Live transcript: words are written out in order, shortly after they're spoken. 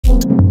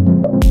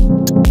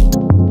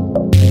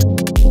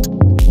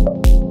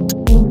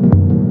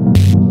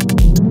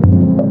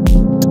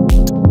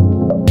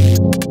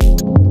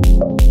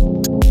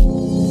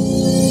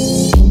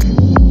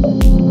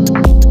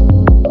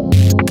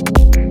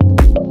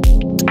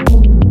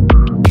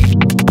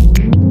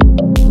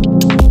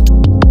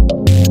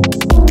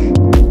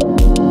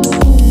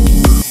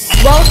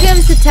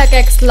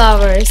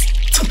techxlovers.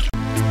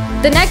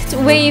 The next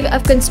wave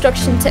of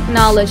construction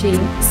technology,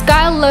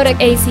 Robotic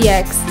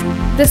ACX.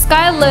 The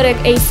Robotic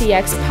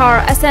ACX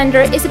power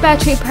ascender is a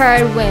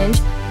battery-powered winch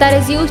that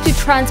is used to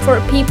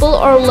transport people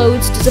or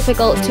loads to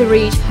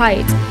difficult-to-reach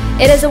heights.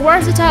 It is a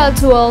versatile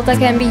tool that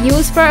can be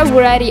used for a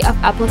variety of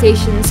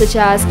applications such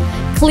as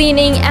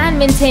cleaning and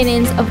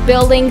maintenance of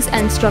buildings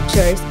and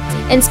structures,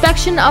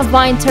 inspection of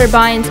wind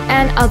turbines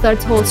and other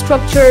tall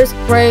structures,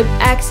 rope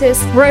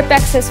access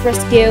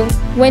rescue,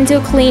 window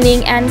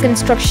cleaning, and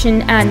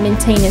construction and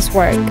maintenance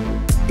work.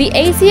 The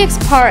ACX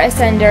power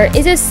ascender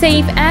is a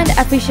safe and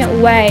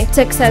efficient way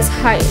to access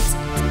heights.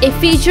 It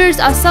features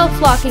a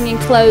self-locking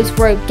enclosed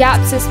rope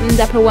gap system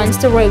that prevents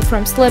the rope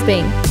from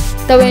slipping.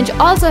 The winch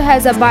also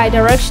has a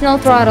bi-directional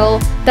throttle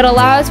that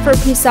allows for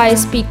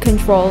precise speed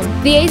control.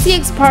 The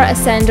ACX power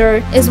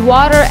ascender is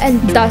water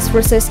and dust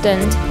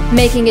resistant,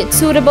 making it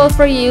suitable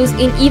for use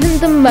in even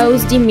the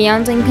most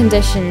demanding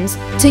conditions.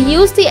 To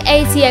use the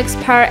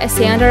ACX power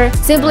ascender,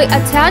 simply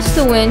attach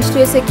the winch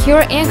to a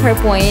secure anchor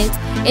point,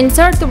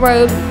 insert the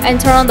rope,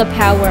 and turn on the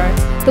power.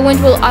 The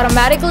winch will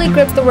automatically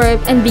grip the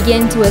rope and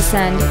begin to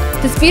ascend.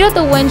 The speed of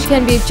the winch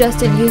can be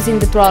adjusted using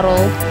the throttle.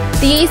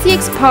 The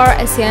ACX power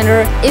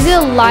ascender is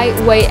a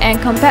lightweight and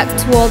compact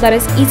tool that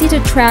is easy to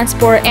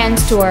transport and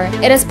store.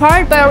 It is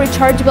powered by a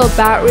rechargeable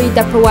battery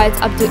that provides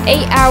up to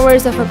 8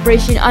 hours of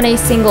operation on a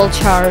single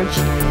charge.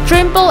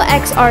 Trimble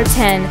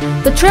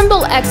XR10. The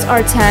Trimble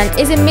XR10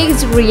 is a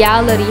mixed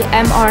reality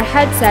MR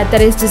headset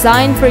that is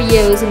designed for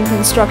use in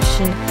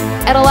construction.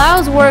 It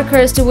allows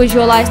workers to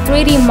visualize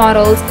 3D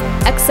models,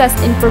 access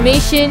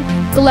information,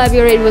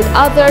 collaborate with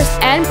others,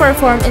 and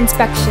perform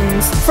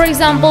inspections. For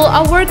example,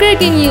 a worker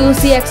can use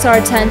the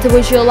XR10 to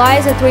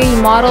visualize a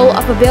 3D model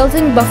of a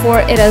building before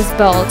it is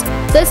built.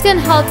 This can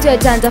help to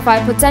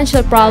identify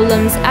potential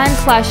problems and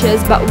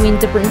clashes between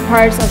different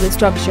parts of the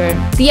structure.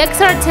 The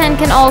XR10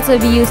 can also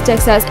be used to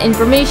access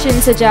information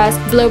such as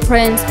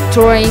blueprints,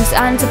 drawings,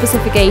 and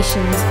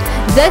specifications.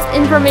 This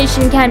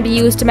information can be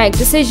used to make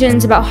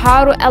decisions about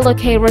how to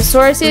allocate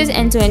resources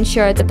and to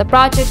ensure that the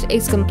project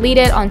is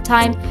completed on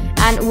time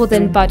and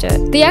within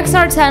budget. The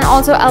XR10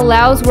 also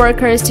allows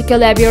workers to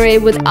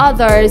collaborate with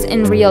others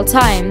in real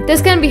time.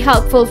 This can be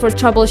helpful for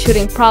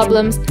troubleshooting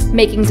problems,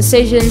 making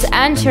decisions,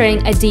 and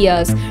sharing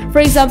ideas. For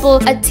example,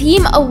 a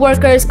team of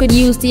workers could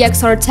use the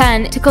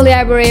XR10 to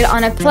collaborate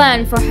on a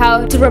plan for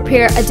how to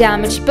repair a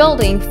damaged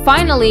building.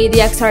 Finally, the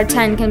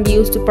XR10 can be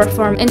used to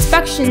perform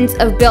inspections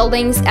of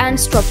buildings and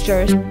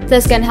structures.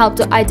 This can help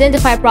to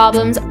identify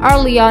problems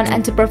early on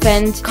and to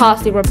prevent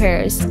costly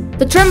repairs.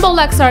 The Trimble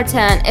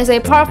XR10 is a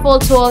powerful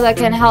tool that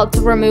can help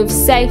to remove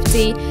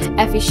safety,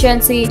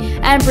 efficiency,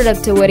 and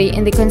productivity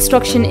in the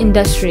construction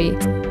industry.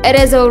 It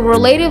is a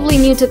relatively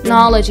new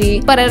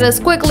technology, but it is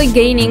quickly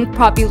gaining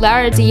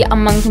popularity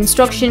among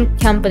construction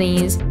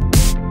companies.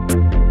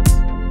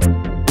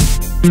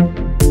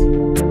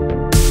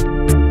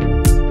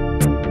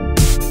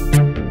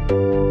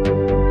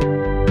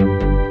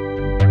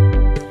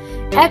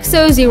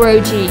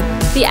 Exo-Zero-G.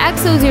 The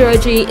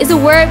Exo-Zero-G is a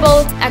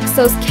wearable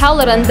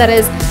exoskeleton that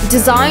is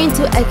designed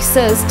to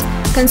assist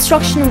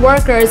construction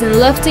workers in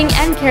lifting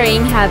and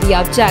carrying heavy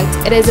objects.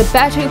 It is a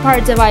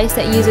battery-powered device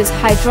that uses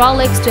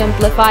hydraulics to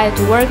amplify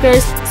the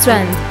worker's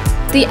strength.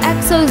 The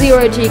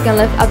Exo-Zero-G can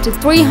lift up to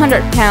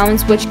 300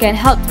 pounds, which can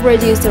help to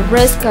reduce the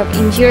risk of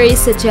injuries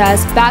such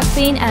as back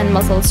pain and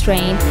muscle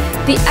strain.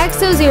 The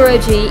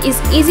Exo-Zero-G is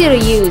easy to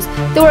use.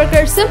 The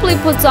worker simply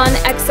puts on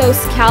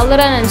exoskeleton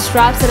and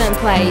straps it in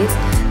place.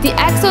 The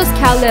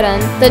exoskeleton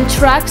then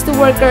tracks the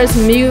worker's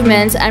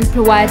movements and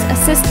provides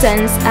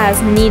assistance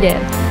as needed.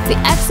 The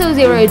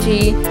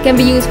Exo-Zero-G can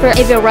be used for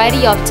a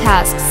variety of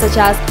tasks such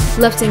as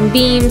lifting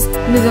beams,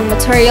 moving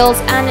materials,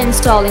 and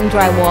installing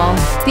drywall.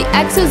 The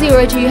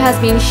Exo-Zero-G has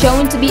been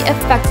shown to be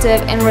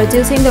effective in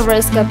reducing the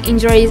risk of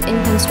injuries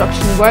in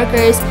construction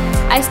workers.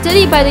 A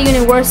study by the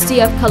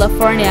University of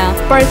California,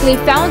 Berkeley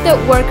found that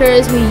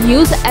workers who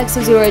use the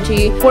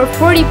Exo-Zero-G were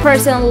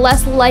 40%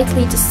 less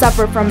likely to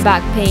suffer from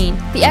back pain.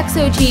 The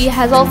Exo-G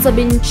has also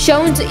been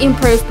shown to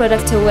improve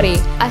productivity.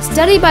 A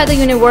study by the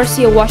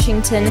University of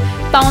Washington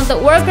found that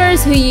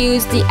workers who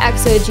used the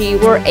Exo-G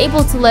were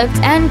able to lift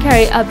and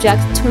carry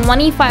objects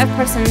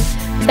 25%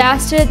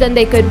 faster than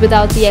they could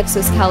without the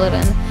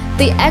exoskeleton.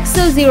 The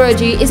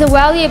Exo-Zero-G is a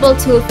valuable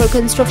tool for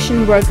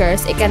construction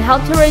workers. It can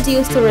help to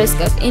reduce the risk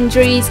of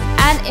injuries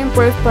and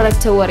improve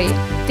productivity.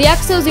 The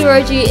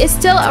Exo-Zero-G is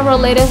still a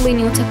relatively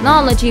new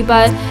technology,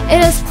 but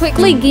it is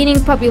quickly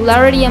gaining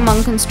popularity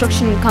among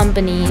construction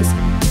companies.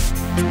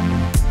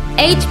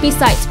 HP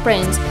Site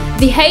Sprint.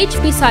 The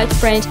HP Site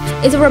Sprint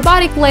is a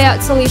robotic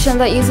layout solution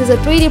that uses a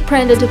 3D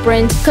printer to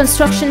print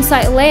construction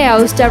site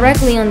layouts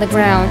directly on the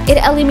ground.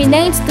 It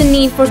eliminates the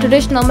need for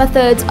traditional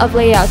methods of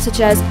layout such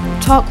as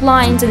chalk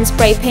lines and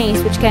spray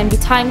paints, which can be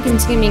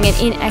time-consuming and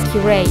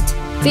inaccurate.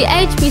 The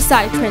HP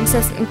side print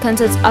system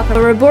consists of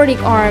a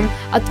robotic arm,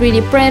 a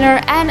 3D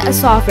printer, and a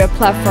software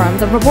platform.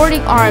 The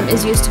robotic arm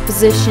is used to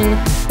position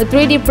the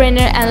 3D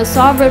printer, and the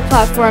software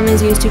platform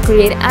is used to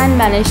create and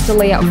manage the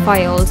layout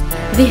files.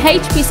 The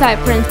HP side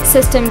print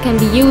system can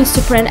be used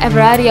to print a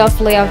variety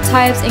of layout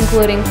types,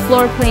 including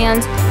floor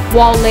plans,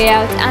 wall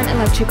layouts, and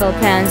electrical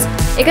plans.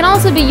 It can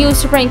also be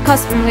used to print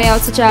custom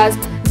layouts such as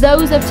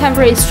those of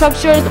temporary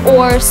structures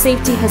or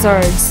safety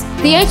hazards.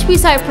 The HP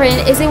side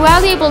print is a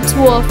valuable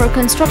tool for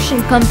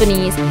construction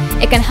companies.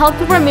 It can help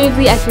to remove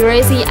the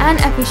accuracy and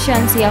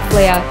efficiency of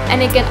layout,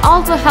 and it can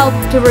also help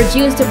to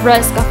reduce the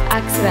risk of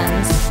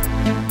accidents.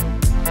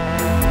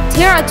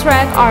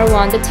 TerraTrack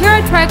R1. The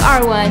TerraTrack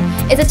R1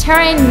 is a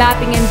terrain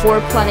mapping and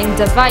board planning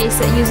device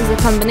that uses a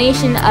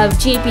combination of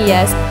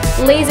GPS,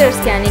 laser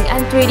scanning,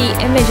 and 3D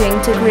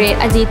imaging to create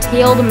a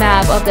detailed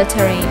map of the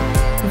terrain.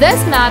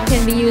 This map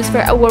can be used for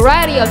a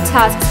variety of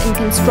tasks in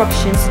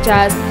construction, such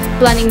as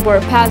planning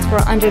board paths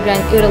for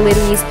underground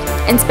utilities,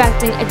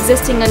 inspecting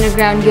existing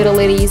underground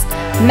utilities,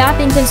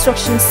 mapping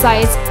construction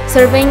sites,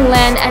 surveying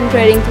land, and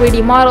creating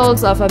 3D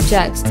models of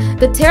objects.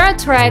 The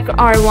TerraTrack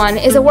R1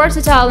 is a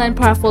versatile and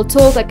powerful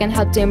tool that can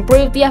help to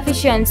improve the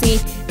efficiency,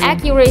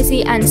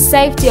 accuracy, and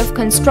safety of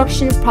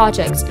construction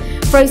projects.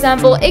 For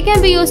example, it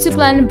can be used to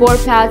plan board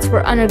paths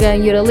for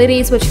underground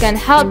utilities, which can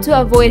help to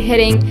avoid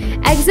hitting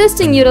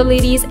existing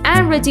utilities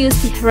and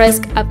reduce the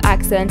risk of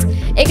accidents.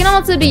 It can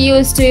also be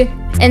used to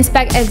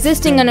inspect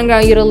existing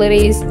underground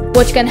utilities,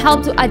 which can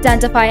help to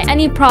identify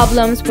any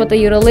problems with the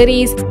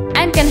utilities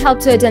and can help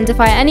to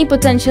identify any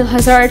potential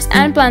hazards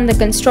and plan the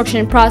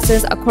construction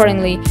process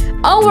accordingly.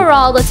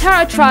 Overall, the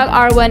TerraTrack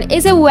R1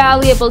 is a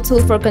valuable tool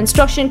for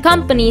construction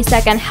companies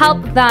that can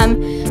help them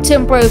to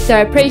improve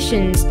their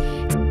operations.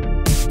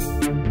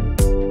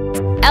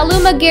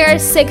 Alumagir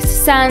 6th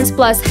Sense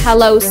plus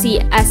Hello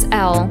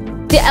CSL.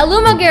 The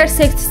Alumagir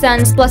 6th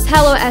Sense plus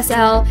Hello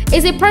SL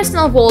is a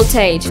personal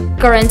voltage,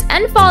 current,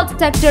 and fault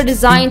detector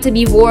designed to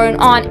be worn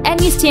on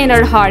any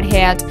standard hard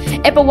hat.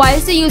 It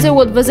provides the user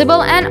with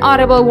visible and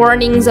audible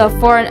warnings of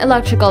foreign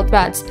electrical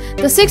threats.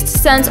 The 6th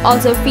Sense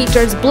also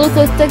features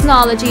Bluetooth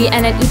technology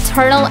and an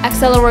internal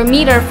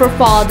accelerometer for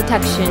fall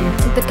detection.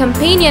 The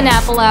companion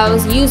app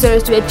allows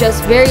users to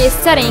adjust various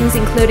settings,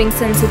 including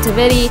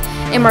sensitivity,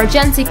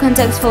 emergency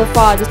context for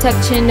fall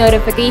detection,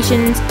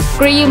 notifications,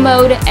 crew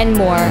mode, and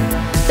more.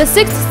 The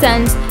 6th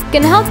Sense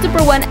can help to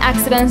prevent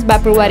accidents by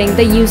providing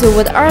the user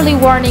with early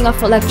warning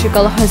of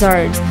electrical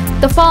hazards.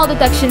 The fall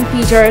detection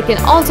feature can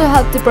also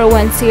help to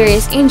prevent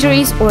serious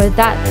injuries or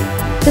death.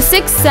 The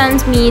 6th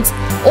Sense meets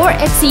or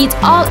exceeds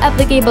all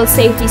applicable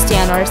safety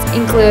standards,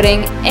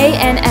 including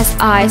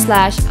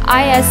ANSI/ISEA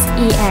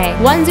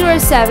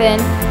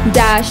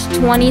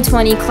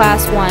 107-2020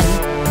 Class 1,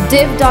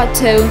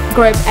 Div.2,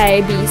 Group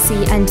A, B,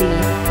 C, and D.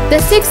 The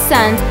 6th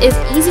Sense is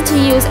easy to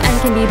use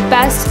and can be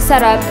best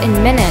set up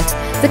in minutes.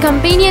 The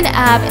companion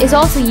app is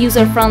also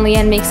user-friendly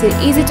and makes it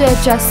easy to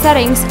adjust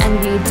settings and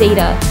view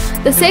data.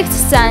 The 6th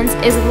Sense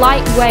is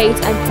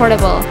lightweight and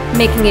portable,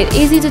 making it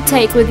easy to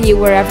take with you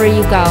wherever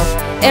you go.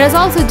 It is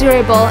also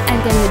durable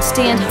and can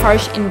withstand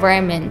harsh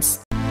environments.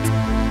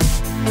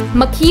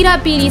 Makita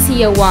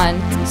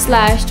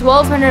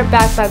PDC-01/1200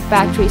 Backpack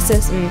Battery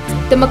System.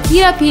 The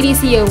Makita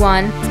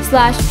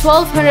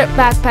PDC-01/1200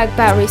 Backpack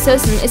Battery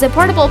System is a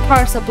portable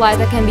power supply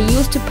that can be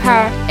used to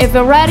power a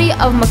variety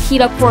of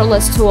Makita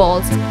cordless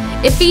tools.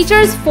 It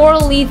features 4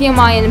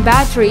 lithium-ion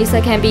batteries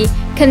that can be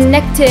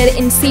connected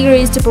in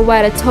series to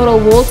provide a total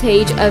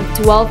voltage of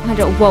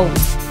 1200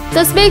 volts.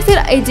 This makes it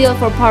ideal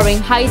for powering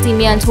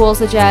high-demand tools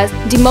such as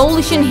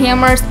demolition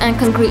hammers and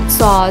concrete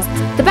saws.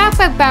 The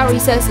backpack battery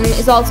system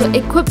is also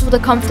equipped with a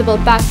comfortable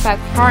backpack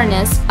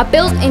harness, a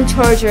built-in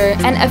charger,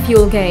 and a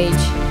fuel gauge.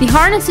 The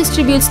harness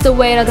distributes the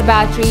weight of the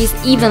batteries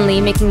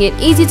evenly, making it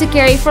easy to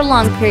carry for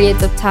long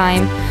periods of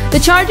time. The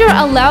charger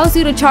allows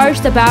you to charge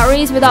the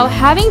batteries without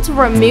having to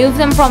remove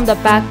them from the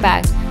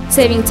backpack,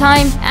 saving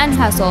time and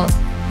hassle.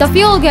 The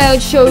fuel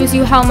gauge shows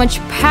you how much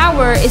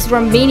power is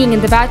remaining in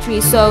the battery,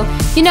 so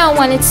you know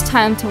when it's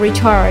time to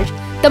recharge.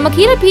 The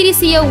Makita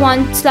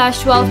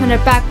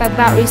PDC-01/1200 Backpack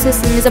Battery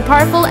System is a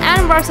powerful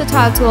and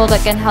versatile tool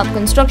that can help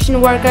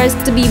construction workers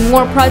to be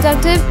more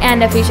productive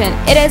and efficient.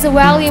 It is a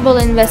valuable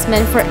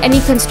investment for any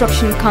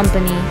construction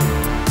company.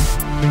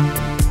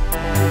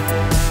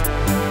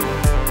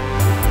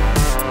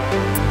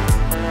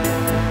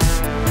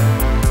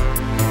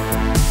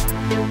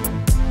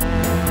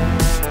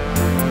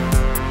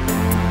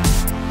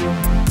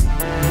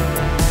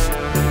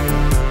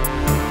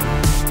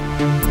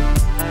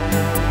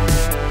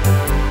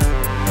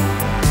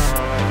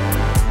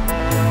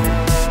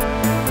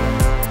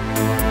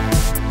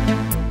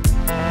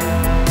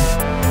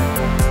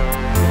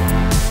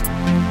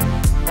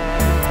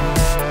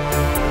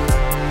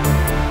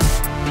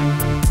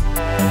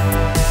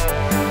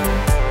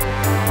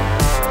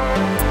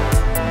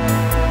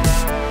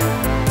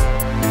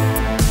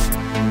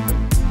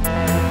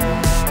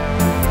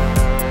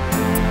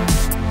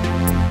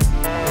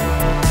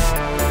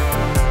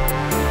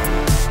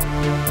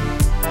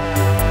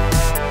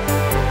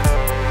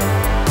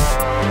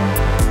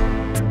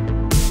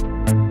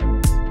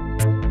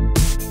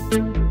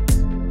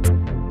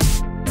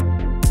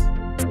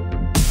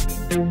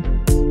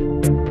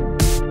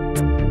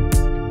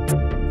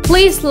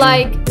 Please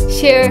like,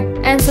 share,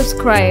 and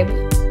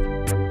subscribe.